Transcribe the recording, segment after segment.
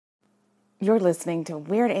You're listening to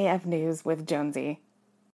Weird AF News with Jonesy.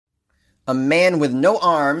 A man with no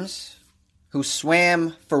arms who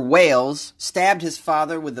swam for whales stabbed his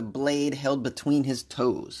father with a blade held between his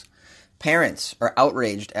toes. Parents are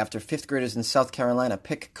outraged after fifth graders in South Carolina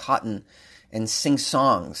pick cotton and sing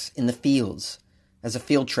songs in the fields as a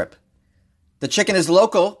field trip. The chicken is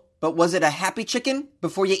local, but was it a happy chicken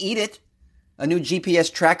before you eat it? A new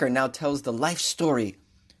GPS tracker now tells the life story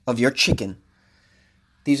of your chicken.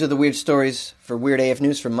 These are the weird stories for Weird AF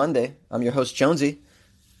News for Monday. I'm your host, Jonesy.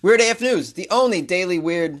 Weird AF News, the only daily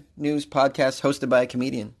weird news podcast hosted by a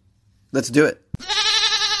comedian. Let's do it.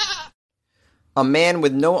 A man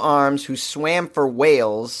with no arms who swam for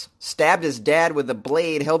whales stabbed his dad with a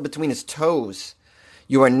blade held between his toes.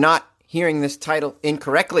 You are not hearing this title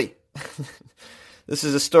incorrectly. This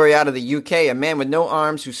is a story out of the UK. A man with no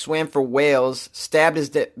arms who swam for whales stabbed his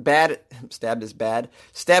dad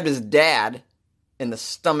in the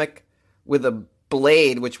stomach with a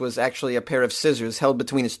blade, which was actually a pair of scissors held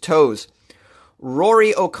between his toes.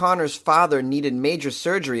 Rory O'Connor's father needed major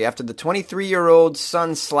surgery after the 23-year-old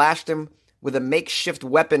son slashed him with a makeshift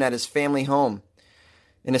weapon at his family home.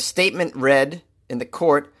 In a statement read in the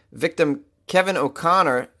court, victim Kevin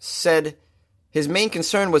O'Connor said his main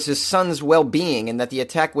concern was his son's well-being and that the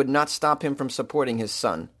attack would not stop him from supporting his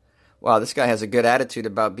son. Wow, this guy has a good attitude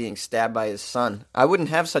about being stabbed by his son. I wouldn't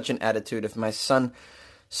have such an attitude if my son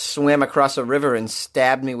swam across a river and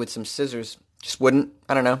stabbed me with some scissors. Just wouldn't.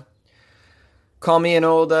 I don't know. Call me an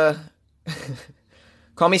old,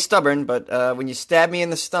 call me stubborn, but when you stab me in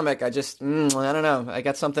the stomach, I don't know. I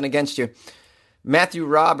got something against you. Matthew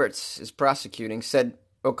Roberts is prosecuting, said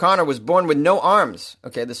O'Connor was born with no arms.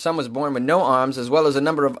 Okay, the son was born with no arms, as well as a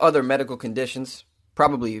number of other medical conditions.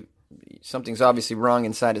 Probably something's obviously wrong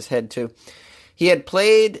inside his head, too. He had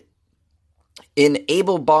played in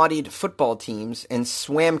able-bodied football teams and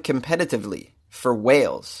swam competitively for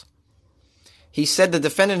whales. He said the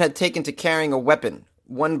defendant had taken to carrying a weapon,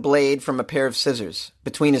 one blade from a pair of scissors,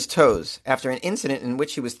 between his toes after an incident in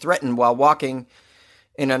which he was threatened while walking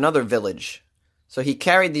in another village. So he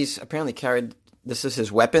apparently carried, this is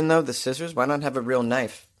his weapon though, the scissors? Why not have a real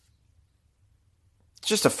knife? It's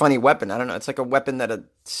just a funny weapon. I don't know. It's like a weapon that a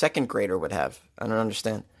second grader would have. I don't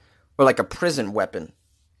understand. Or like a prison weapon.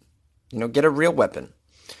 Get a real weapon.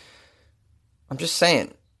 I'm just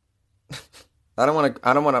saying. I don't want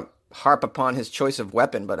to harp upon his choice of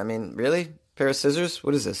weapon, but I mean, really? Pair of scissors?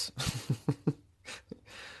 What is this?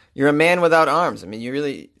 You're a man without arms. I mean,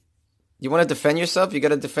 you want to defend yourself? You got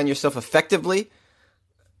to defend yourself effectively.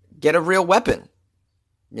 Get a real weapon.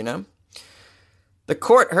 The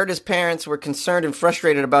court heard his parents were concerned and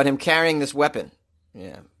frustrated about him carrying this weapon.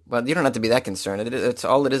 Yeah, well, you don't have to be that concerned. It's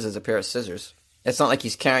all it is a pair of scissors. It's not like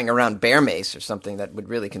he's carrying around bear mace or something that would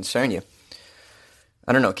really concern you.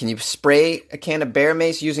 I don't know. Can you spray a can of bear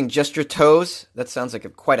mace using just your toes? That sounds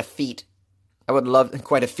like quite a feat. I would love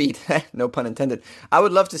quite a feat. No pun intended. I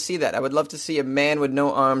would love to see that. I would love to see a man with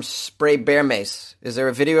no arms spray bear mace. Is there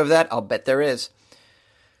a video of that? I'll bet there is.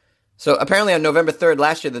 So apparently on November 3rd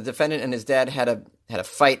last year, the defendant and his dad had a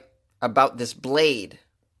fight about this blade.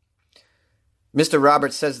 Mr.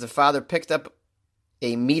 Roberts says the father picked up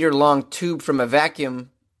a meter-long tube from a vacuum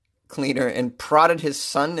cleaner and prodded his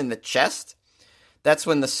son in the chest. That's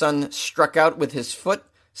when the son struck out with his foot,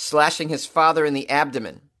 slashing his father in the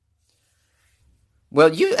abdomen.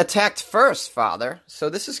 Well, you attacked first, father. So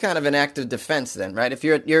this is kind of an act of defense then, right? If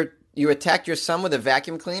you attacked your son with a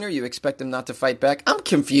vacuum cleaner, you expect him not to fight back? I'm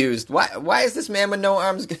confused. Why is this man with no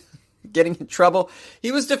arms getting in trouble?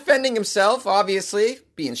 He was defending himself, obviously,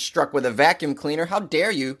 being struck with a vacuum cleaner. How dare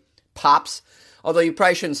you, Pops? Although you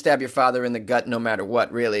probably shouldn't stab your father in the gut no matter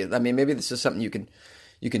what, really. I mean, maybe this is something you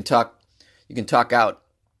can talk out.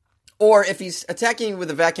 Or if he's attacking you with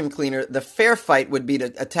a vacuum cleaner, the fair fight would be to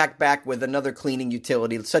attack back with another cleaning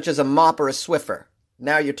utility, such as a mop or a Swiffer.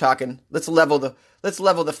 Now you're talking. Let's level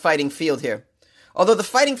the fighting field here. Although the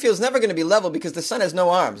fighting field is never going to be level because the son has no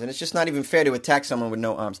arms, and it's just not even fair to attack someone with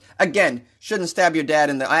no arms. Again, shouldn't stab your dad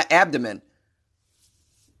in the abdomen.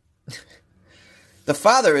 The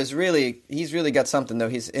father he's really got something though.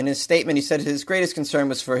 In his statement, he said his greatest concern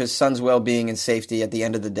was for his son's well-being and safety at the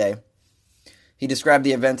end of the day. He described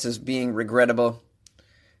the events as being regrettable,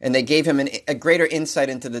 and they gave him a greater insight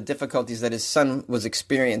into the difficulties that his son was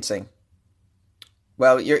experiencing.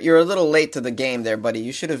 Well, you're a little late to the game there, buddy.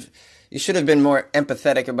 You should have been more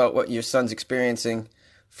empathetic about what your son's experiencing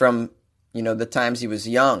from, the times he was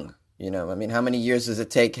young. I mean, how many years does it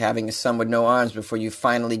take having a son with no arms before you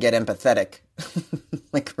finally get empathetic?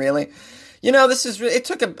 Like, really? It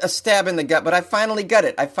took a stab in the gut, but I finally got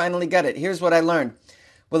it. Here's what I learned.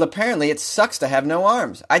 Well, apparently it sucks to have no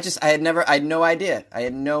arms. I had no idea. I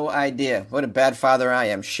had no idea. What a bad father I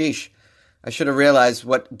am. Sheesh. I should have realized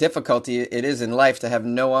what difficulty it is in life to have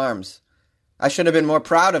no arms. I should have been more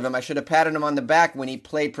proud of him. I should have patted him on the back when he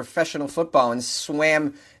played professional football and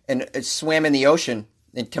swam in the ocean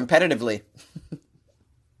and competitively.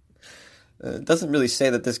 It doesn't really say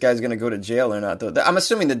that this guy's going to go to jail or not, though. I'm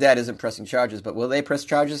assuming the dad isn't pressing charges, but will they press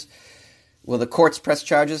charges? Will the courts press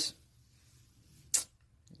charges?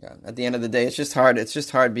 Yeah, at the end of the day, it's just hard. It's just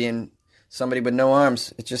hard being somebody with no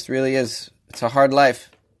arms. It just really is. It's a hard life.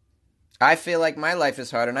 I feel like my life is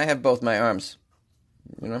hard, and I have both my arms.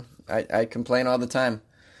 You know, I complain all the time.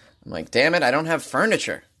 I'm like, damn it, I don't have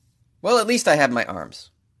furniture. Well, at least I have my arms.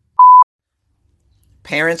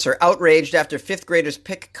 Parents are outraged after fifth graders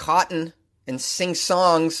pick cotton and sing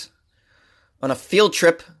songs on a field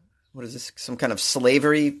trip. What is this? Some kind of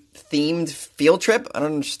slavery-themed field trip? I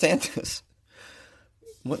don't understand this.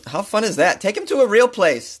 How fun is that? Take them to a real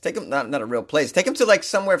place. Take them, not a real place. Take them to like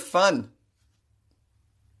somewhere fun.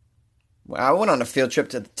 Well, I went on a field trip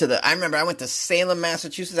to I remember I went to Salem,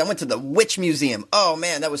 Massachusetts. I went to the Witch Museum. Oh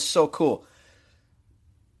man, that was so cool.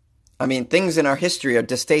 I mean, things in our history are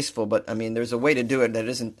distasteful, but I mean, there's a way to do it that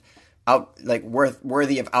isn't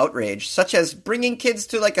worthy of outrage, such as bringing kids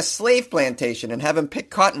to like a slave plantation and have them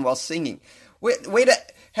pick cotton while singing. Way to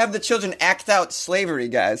have the children act out slavery,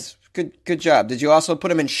 guys. Good job. Did you also put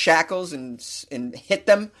them in shackles and hit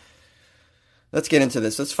them? Let's get into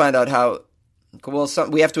this. Let's find out how. Well,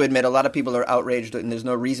 we have to admit a lot of people are outraged, and there's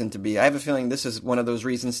no reason to be. I have a feeling this is one of those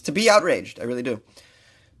reasons to be outraged. I really do.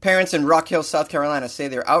 Parents in Rock Hill, South Carolina say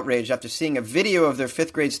they're outraged after seeing a video of their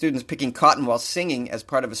fifth grade students picking cotton while singing as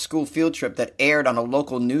part of a school field trip that aired on a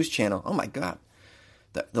local news channel. Oh my God.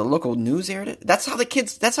 The local news aired it? That's how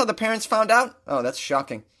the parents found out? Oh, that's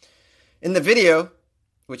shocking. In the video,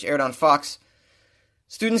 which aired on Fox,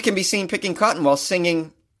 students can be seen picking cotton while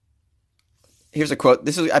singing. Here's a quote.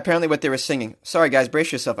 This is apparently what they were singing. Sorry, guys,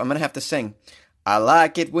 brace yourself. I'm going to have to sing. I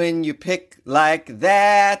like it when you pick like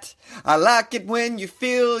that. I like it when you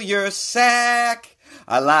fill your sack.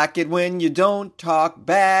 I like it when you don't talk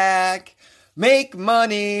back. Make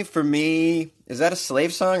money for me. Is that a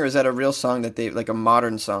slave song or is that a real song like a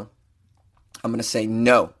modern song? I'm going to say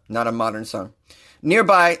no, not a modern song.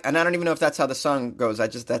 Nearby, and I don't even know if that's how the song goes.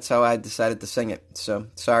 That's how I decided to sing it. So,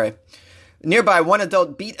 sorry. Nearby, one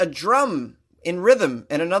adult beat a drum in rhythm,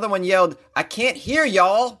 and another one yelled, "I can't hear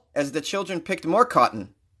y'all," as the children picked more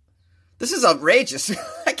cotton. This is outrageous.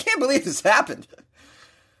 I can't believe this happened.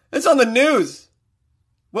 It's on the news.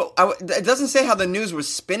 Well, it doesn't say how the news was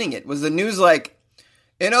spinning it. Was the news like,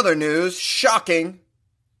 in other news, shocking,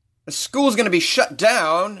 a school's going to be shut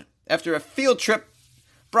down after a field trip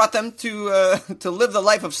brought them to live the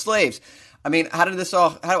life of slaves? I mean, how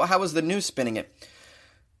was the news spinning it?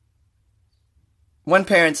 One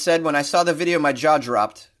parent said, "When I saw the video, my jaw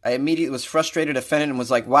dropped. I immediately was frustrated, offended, and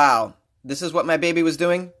was like, wow, this is what my baby was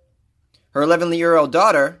doing?" Her 11-year-old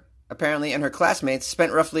daughter, apparently, and her classmates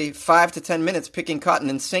spent roughly 5 to 10 minutes picking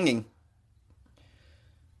cotton and singing.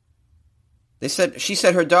 She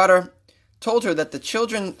said her daughter told her that the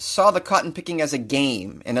children saw the cotton picking as a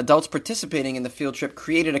game, and adults participating in the field trip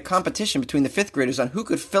created a competition between the fifth graders on who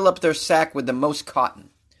could fill up their sack with the most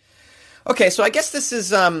cotton. Okay, so I guess this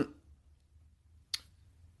is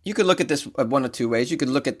you could look at this one of two ways. You could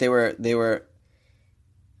look at they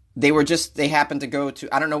happened to go to,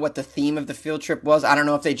 I don't know what the theme of the field trip was. I don't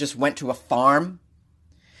know if they just went to a farm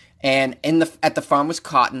and at the farm was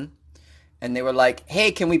cotton and they were like,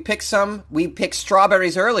 "Hey, can we pick some? We picked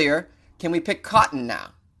strawberries earlier. Can we pick cotton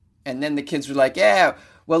now?" And then the kids were like, "Yeah,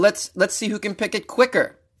 well, let's see who can pick it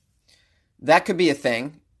quicker." That could be a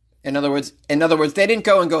thing. In other words, they didn't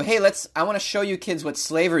go and go, "Hey, I want to show you kids what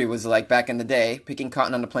slavery was like back in the day, picking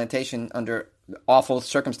cotton on the plantation under awful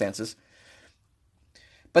circumstances."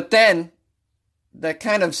 But then, the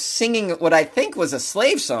kind of singing what I think was a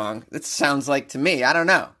slave song, it sounds like to me, I don't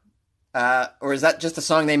know. Or is that just a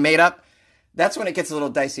song they made up? That's when it gets a little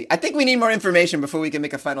dicey. I think we need more information before we can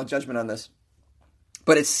make a final judgment on this.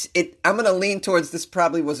 But I'm going to lean towards this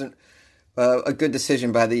probably wasn't a good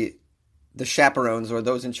decision by the chaperones or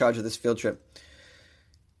those in charge of this field trip.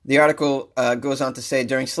 The article goes on to say,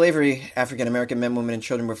 during slavery, African-American men, women, and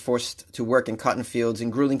children were forced to work in cotton fields in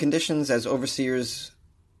grueling conditions as overseers.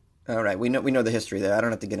 All right, we know the history there. I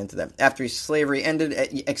don't have to get into that. After slavery ended,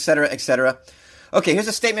 etc., etc. Okay, here's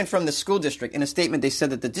a statement from the school district. In a statement, they said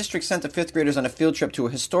that the district sent the fifth graders on a field trip to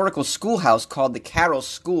a historical schoolhouse called the Carroll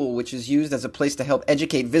School, which is used as a place to help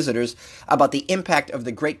educate visitors about the impact of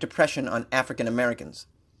the Great Depression on African Americans.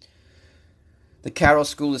 The Carroll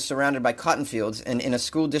School is surrounded by cotton fields, and in a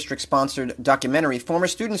school district-sponsored documentary, former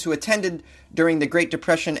students who attended during the Great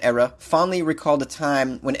Depression era fondly recalled a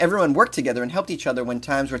time when everyone worked together and helped each other when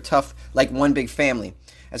times were tough, like one big family.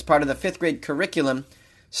 As part of the fifth grade curriculum,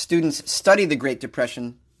 students study the Great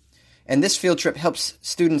Depression, and this field trip helps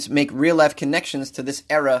students make real-life connections to this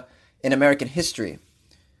era in American history.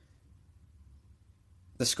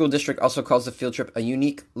 The school district also calls the field trip a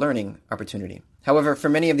unique learning opportunity. However, for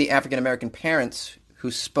many of the African-American parents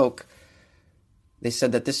who spoke, they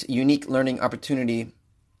said that this unique learning opportunity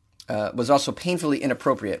was also painfully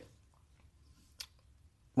inappropriate.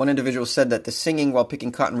 One individual said that the singing while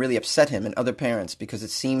picking cotton really upset him and other parents because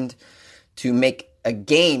it seemed to make a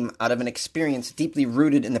game out of an experience deeply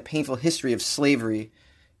rooted in the painful history of slavery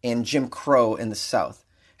and Jim Crow in the South.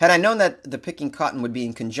 Had I known that the picking cotton would be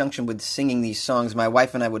in conjunction with singing these songs, my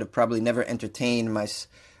wife and I would have probably never entertained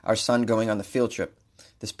our son going on the field trip,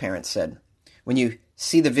 this parent said. When you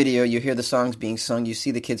see the video, you hear the songs being sung, you see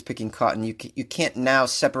the kids picking cotton, you can't now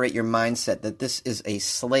separate your mindset that this is a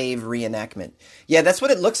slave reenactment. Yeah, that's what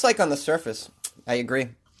it looks like on the surface. I agree.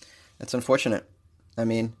 That's unfortunate. I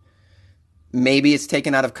mean, maybe it's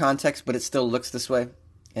taken out of context, but it still looks this way.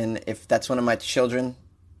 And if that's one of my children,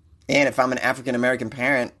 and if I'm an African-American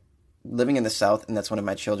parent living in the South and that's one of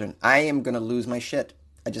my children, I am going to lose my shit.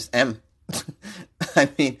 I just am. I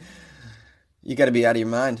mean, you got to be out of your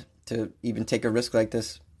mind to even take a risk like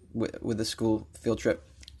this with a school field trip.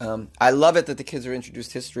 I love it that the kids are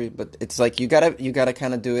introduced history, but it's like you gotta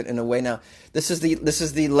kind of do it in a way now. This is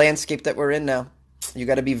the landscape that we're in now. You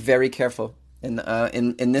got to be very careful. And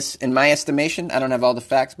in my estimation, I don't have all the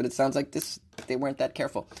facts, but it sounds like they weren't that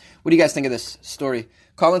careful. What do you guys think of this story?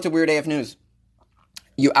 Call into Weird AF News.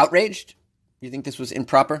 You outraged? You think this was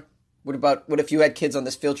improper? What if you had kids on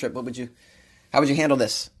this field trip? How would you handle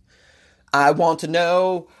this? I want to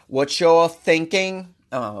know what you're thinking.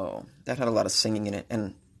 Oh, that had a lot of singing in it,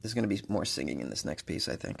 and there's going to be more singing in this next piece,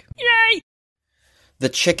 I think. Yay! The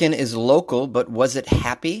chicken is local, but was it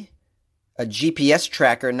happy? A GPS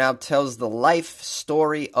tracker now tells the life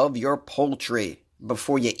story of your poultry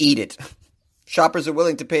before you eat it. Shoppers are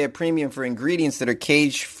willing to pay a premium for ingredients that are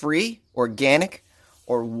cage-free, organic,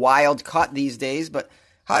 or wild-caught these days, but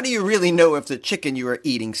how do you really know if the chicken you are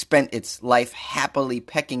eating spent its life happily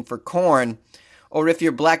pecking for corn, or if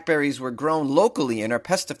your blackberries were grown locally and are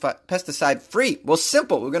pesticide-free? Well,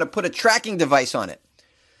 simple. We're going to put a tracking device on it.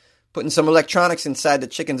 Putting some electronics inside the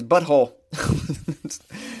chicken's butthole.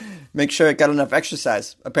 Make sure it got enough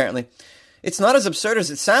exercise, apparently. It's not as absurd as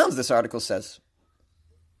it sounds, this article says.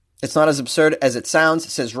 It's not as absurd as it sounds,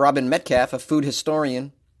 says Robin Metcalf, a food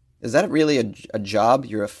historian. Is that really a job?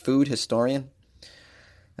 You're a food historian?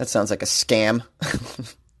 That sounds like a scam.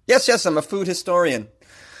 Yes, I'm a food historian.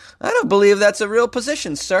 I don't believe that's a real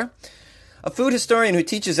position, sir. A food historian who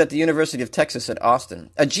teaches at the University of Texas at Austin.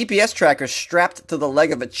 A GPS tracker strapped to the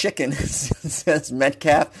leg of a chicken, says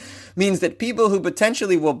Metcalf, means that people who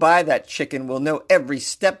potentially will buy that chicken will know every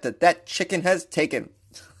step that chicken has taken.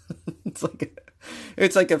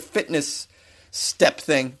 It's like a fitness step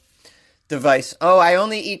thing. Device. Oh, I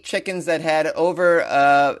only eat chickens that had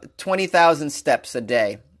over 20,000 steps a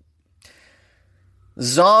day.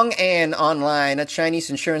 Zhong'an Online, a Chinese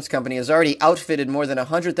insurance company, has already outfitted more than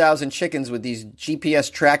 100,000 chickens with these GPS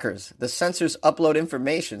trackers. The sensors upload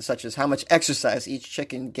information such as how much exercise each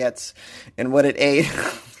chicken gets and what it ate.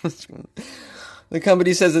 The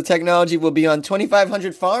company says the technology will be on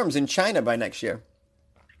 2,500 farms in China by next year.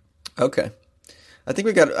 Okay. I think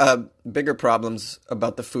we got bigger problems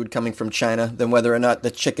about the food coming from China than whether or not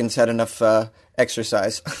the chickens had enough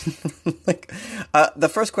exercise. The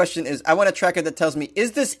first question is, I want a tracker that tells me,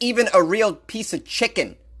 is this even a real piece of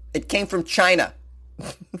chicken? It came from China.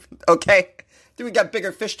 Okay? I think we got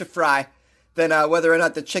bigger fish to fry than whether or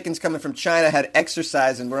not the chickens coming from China had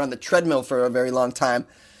exercise and were on the treadmill for a very long time.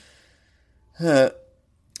 They're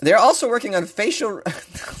also working on facial...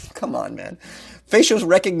 Come on, man. Facial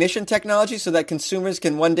recognition technology so that consumers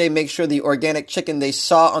can one day make sure the organic chicken they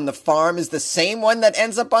saw on the farm is the same one that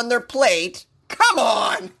ends up on their plate. Come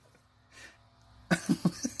on!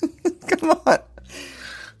 Come on.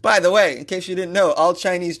 By the way, in case you didn't know, all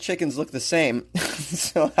Chinese chickens look the same.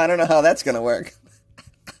 So I don't know how that's going to work.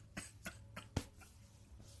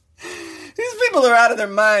 These people are out of their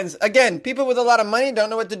minds. Again, people with a lot of money don't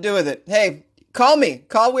know what to do with it. Hey, call me.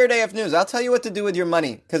 Call Weird AF News. I'll tell you what to do with your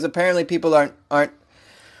money. Because apparently people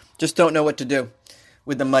just don't know what to do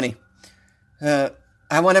with the money.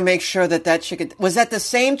 I want to make sure that chicken... Was that the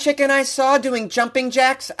same chicken I saw doing jumping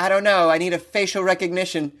jacks? I don't know. I need a facial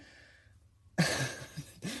recognition.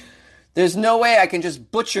 There's no way I can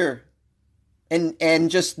just butcher and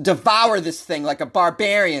just devour this thing like a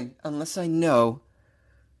barbarian, unless I know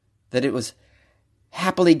that it was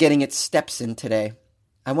happily getting its steps in today.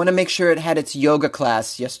 I want to make sure it had its yoga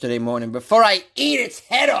class yesterday morning before I eat its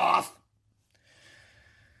head off.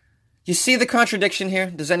 You see the contradiction here?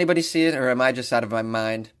 Does anybody see it, or am I just out of my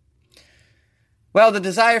mind? Well, the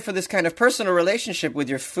desire for this kind of personal relationship with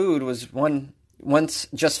your food was once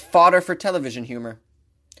just fodder for television humor.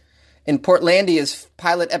 In Portlandia's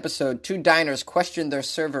pilot episode, 2 diners questioned their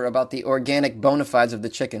server about the organic bona fides of the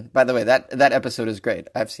chicken. By the way, that episode is great.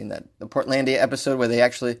 I've seen that. The Portlandia episode where they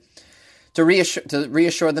actually, to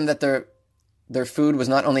reassure them that their food was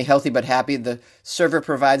not only healthy but happy, the server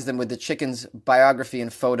provides them with the chicken's biography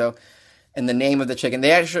and photo and the name of the chicken.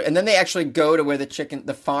 And then they actually go to where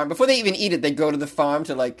the farm, before they even eat it, they go to the farm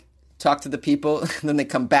to like talk to the people, and then they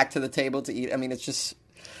come back to the table to eat. I mean, it's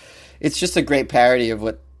just a great parody of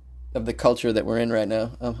the culture that we're in right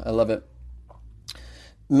now. Oh, I love it.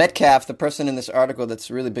 Metcalf, the person in this article that's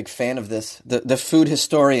a really big fan of this, the food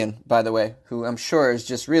historian, by the way, who I'm sure is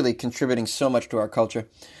just really contributing so much to our culture,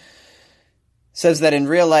 says that in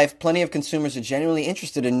real life, plenty of consumers are genuinely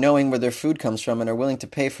interested in knowing where their food comes from and are willing to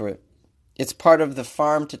pay for it. It's part of the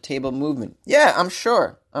farm-to-table movement. Yeah, I'm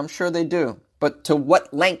sure. I'm sure they do. But to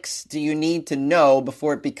what lengths do you need to know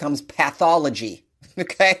before it becomes pathology?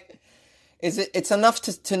 Okay? It's enough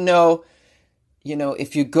to know,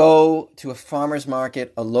 if you go to a farmer's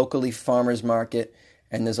market, a locally farmer's market,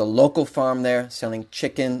 and there's a local farm there selling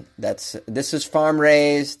chicken, this is farm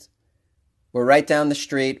raised, we're right down the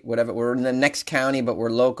street, whatever, we're in the next county, but we're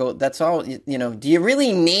local, that's all, do you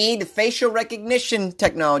really need facial recognition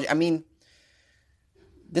technology? I mean,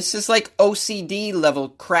 this is like OCD level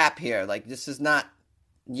crap here. Like, this is not,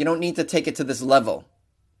 you don't need to take it to this level.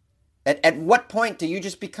 At what point do you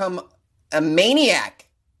just become a maniac?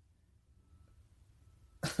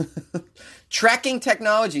 Tracking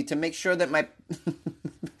technology to make sure that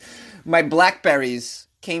my blackberries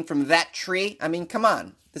came from that tree. I mean, come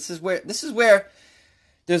on. This is where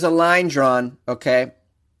there's a line drawn, okay?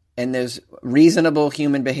 And there's reasonable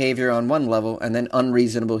human behavior on one level and then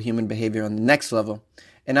unreasonable human behavior on the next level.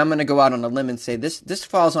 And I'm going to go out on a limb and say this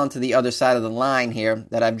falls onto the other side of the line here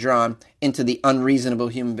that I've drawn into the unreasonable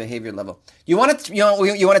human behavior level. You want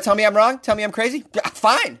to tell me I'm wrong? Tell me I'm crazy?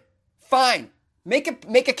 Fine. Make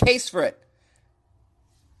a case for it.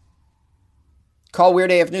 Call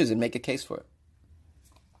Weird AF News and make a case for it.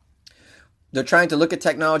 They're trying to look at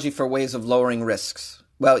technology for ways of lowering risks.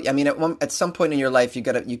 Well, I mean, at some point in your life,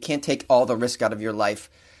 you can't take all the risk out of your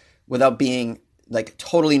life without being like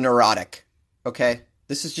totally neurotic. Okay?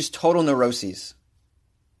 This is just total neuroses.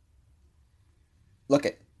 Look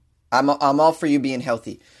I'm all for you being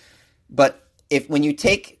healthy. But when you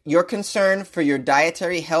take your concern for your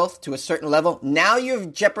dietary health to a certain level, now you're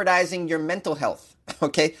jeopardizing your mental health.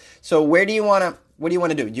 Okay? So what do you want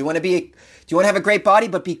to do? Do you want to have a great body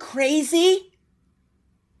but be crazy?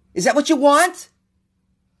 Is that what you want?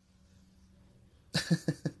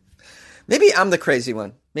 Maybe I'm the crazy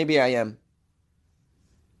one. Maybe I am.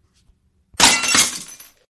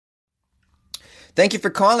 Thank you for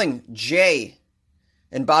calling, Jay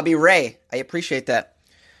and Bobby Ray. I appreciate that.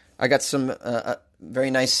 I got some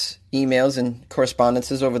very nice emails and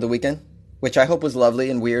correspondences over the weekend, which I hope was lovely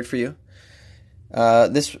and weird for you.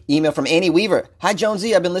 This email from Annie Weaver. Hi,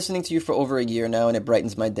 Jonesy. I've been listening to you for over a year now, and it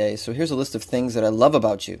brightens my day. So here's a list of things that I love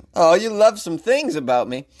about you. Oh, you love some things about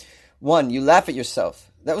me. 1, you laugh at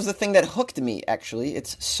yourself. That was the thing that hooked me, actually.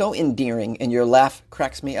 It's so endearing, and your laugh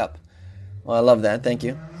cracks me up. Well, I love that. Thank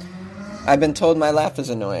you. I've been told my laugh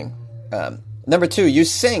is annoying. Number 2, you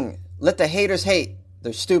sing. Let the haters hate.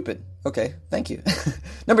 They're stupid. Okay, thank you.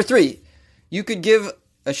 Number 3, you could give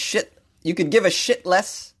a shit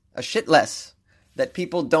less that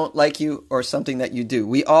people don't like you or something that you do.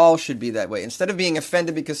 We all should be that way. Instead of being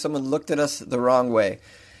offended because someone looked at us the wrong way.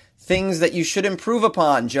 Things that you should improve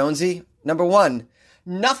upon, Jonesy. Number 1,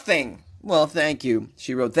 nothing. Well, thank you.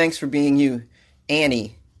 She wrote, thanks for being you,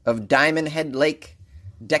 Annie of Diamond Head Lake,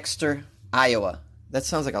 Dexter, Iowa. That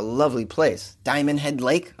sounds like a lovely place. Diamond Head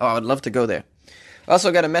Lake? Oh, I would love to go there.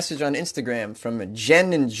 Also got a message on Instagram from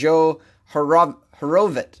Jen and Joe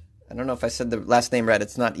Horovit. I don't know if I said the last name right.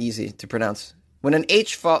 It's not easy to pronounce. When an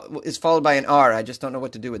H is followed by an R, I just don't know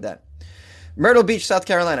what to do with that. Myrtle Beach, South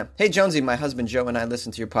Carolina. Hey, Jonesy, my husband Joe and I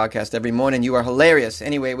listen to your podcast every morning. You are hilarious.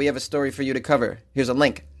 Anyway, we have a story for you to cover. Here's a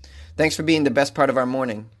link. Thanks for being the best part of our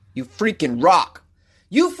morning. You freaking rock.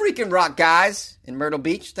 You freaking rock, guys, in Myrtle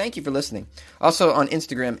Beach. Thank you for listening. Also on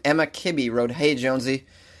Instagram, Emma Kibbe wrote, hey, Jonesy,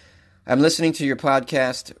 I'm listening to your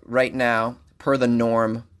podcast right now, per the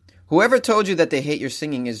norm. Whoever told you that they hate your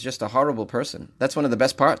singing is just a horrible person. That's one of the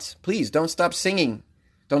best parts. Please don't stop singing.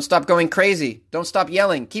 Don't stop going crazy. Don't stop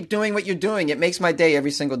yelling. Keep doing what you're doing. It makes my day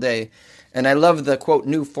every single day. And I love the, quote,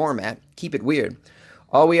 new format. Keep it weird.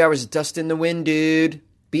 All we are is dust in the wind, dude.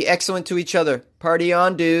 Be excellent to each other. Party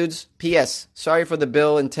on, dudes. P.S. Sorry for the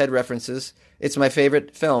Bill and Ted references. It's my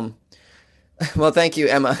favorite film. Well, thank you,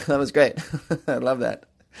 Emma. That was great. I love that.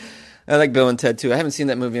 I like Bill and Ted, too. I haven't seen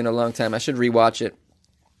that movie in a long time. I should rewatch it.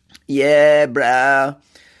 Yeah, bro.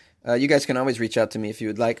 You guys can always reach out to me if you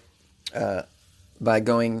would like by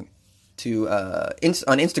going to on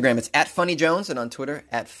Instagram. It's @FunnyJones, and on Twitter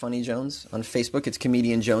 @FunnyJones. On Facebook, it's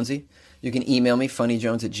Comedian Jonesy. You can email me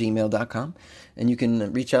funnyjones@gmail.com, and you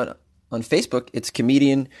can reach out on Facebook. It's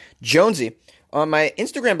Comedian Jonesy. On my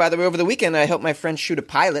Instagram, by the way, over the weekend, I helped my friend shoot a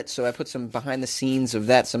pilot, so I put some behind the scenes of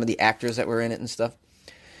that, some of the actors that were in it and stuff.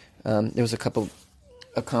 There was a couple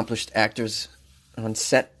accomplished actors on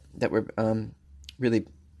set that were really,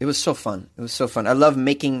 it was so fun. It was so fun. I love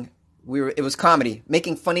it was comedy.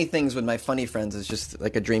 Making funny things with my funny friends is just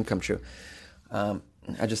like a dream come true. I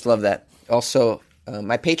just love that. Also,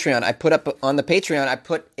 my Patreon, I put up on the Patreon, I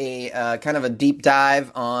put a kind of a deep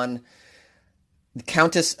dive on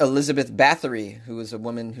Countess Elizabeth Bathory, who was a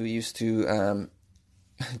woman who used to,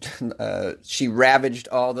 she ravaged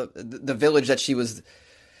all the village that she was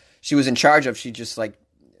in charge of. She just like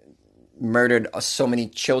murdered so many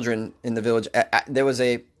children in the village. I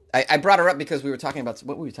brought her up because we were talking about,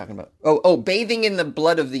 what were we talking about? Oh, bathing in the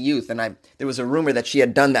blood of the youth. And there was a rumor that she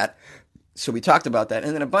had done that. So we talked about that.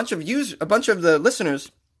 And then a bunch of the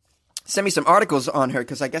listeners sent me some articles on her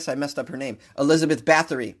because I guess I messed up her name. Elizabeth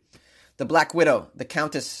Bathory, the Black Widow, the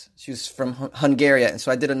Countess. She was from Hungary. And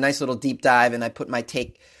so I did a nice little deep dive and I put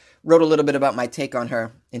wrote a little bit about my take on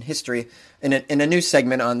her in history in a new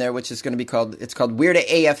segment on there, which is going to be called Weird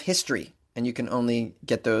AF History. And you can only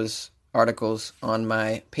get those articles on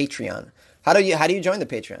my Patreon. How do you join the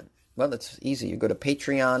Patreon? Well, it's easy. You go to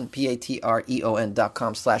Patreon,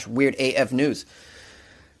 patreon.com/weirdafnews.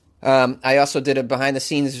 I also did a behind the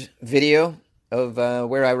scenes video of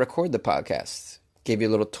where I record the podcast. Gave you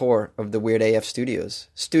a little tour of the Weird AF studios.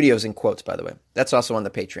 Studios in quotes, by the way. That's also on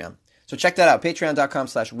the Patreon. So check that out,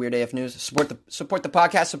 patreon.com/weirdafnews. Support the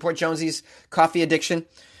podcast, support Jonesy's coffee addiction,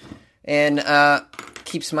 and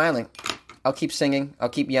keep smiling. I'll keep singing. I'll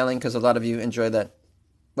keep yelling because a lot of you enjoy that.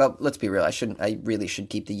 Well, let's be real. I really should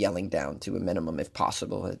keep the yelling down to a minimum if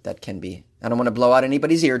possible. That can be. I don't want to blow out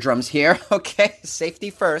anybody's eardrums here. Okay, safety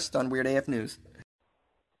first on Weird AF News.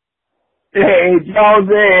 Hey,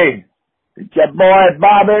 Jonesy. It's your boy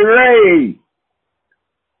Bobby Ray.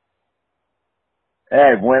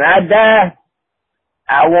 Hey, when I die,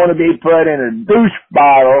 I want to be put in a douche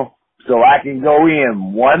bottle so I can go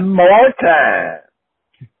in one more time.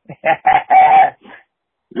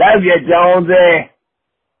 Love you, Jonesy.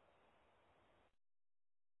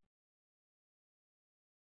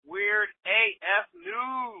 Weird AF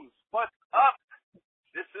News. What's up?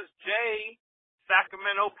 This is Jay,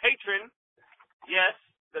 Sacramento patron. Yes,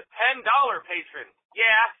 the $10 patron.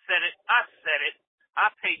 Yeah, I said it. I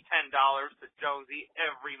pay $10 to Jonesy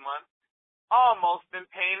every month. Almost been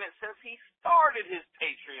paying it since he started his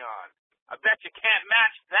Patreon. I bet you can't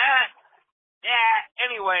match that. Yeah,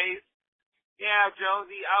 anyways. Yeah,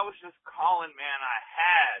 Jonesy, I was just calling, man. I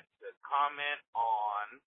had to comment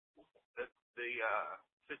on the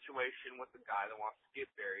situation with the guy that wants to get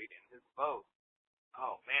buried in his boat.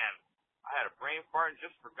 Oh, man. I had a brain fart and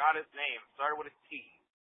just forgot his name. Started with a T.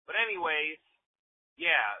 But anyways,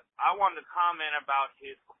 yeah, I wanted to comment about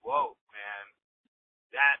his quote, man.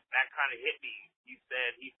 That kind of hit me. He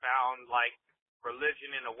said he found, like,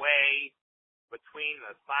 religion in a way between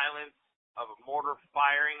the silence of a mortar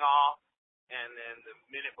firing off and then the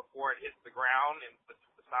minute before it hits the ground and the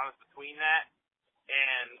silence between that.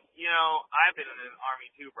 And, you know, I've been in the Army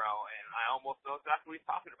too, bro, and I almost know exactly what he's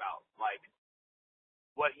talking about. Like,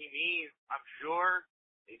 what he means, I'm sure,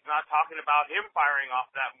 he's not talking about him firing off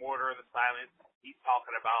that mortar in the silence. He's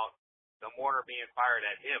talking about the mortar being fired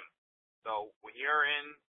at him. So when you're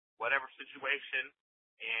in whatever situation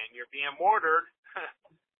and you're being mortared,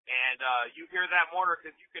 and you hear that mortar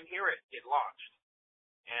because you can hear it get launched.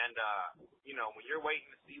 And, you know, when you're waiting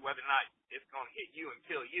to see whether or not it's going to hit you and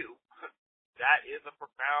kill you, that is a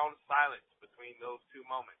profound silence between those two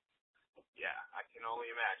moments. Yeah, I can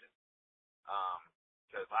only imagine.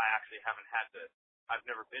 Because I actually I've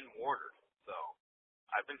never been mortared. So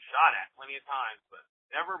I've been shot at plenty of times, but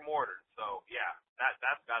never mortared. So yeah, that's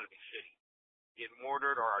got to be shitty. Getting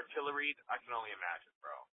mortared or artillery, I can only imagine,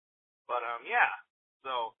 bro. But yeah,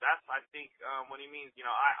 So that's, I think, what he means.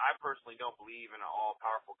 I personally don't believe in an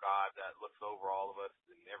all-powerful God that looks over all of us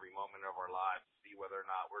in every moment of our lives to see whether or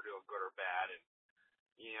not we're doing good or bad. And,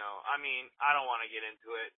 I don't want to get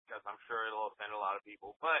into it because I'm sure it'll offend a lot of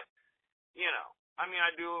people. But,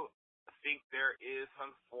 I do think there is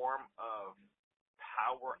some form of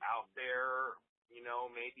power out there,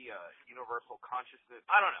 maybe a universal consciousness.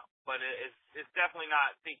 I don't know. But it's definitely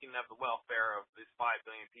not thinking of the welfare of these 5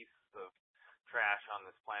 billion pieces of trash on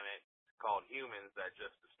this planet called humans that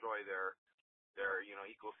just destroy their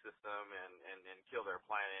ecosystem and kill their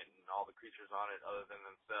planet and all the creatures on it other than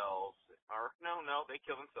themselves. Or no, they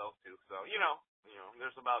kill themselves too. So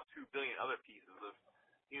there's about 2 billion other pieces of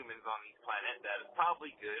humans on this planet that is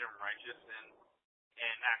probably good and righteous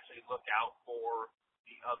and actually look out for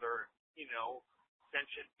the other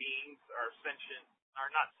sentient beings or sentient. Or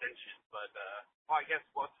not sentient, but I guess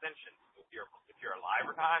what's sentient? If you're alive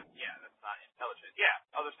or not? Yeah, that's not intelligent. Yeah,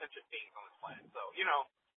 other sentient beings on this planet. So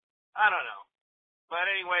I don't know. But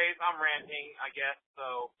anyways, I'm ranting, I guess.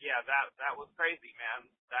 So yeah, that was crazy, man.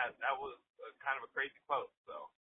 That was kind of a crazy quote. So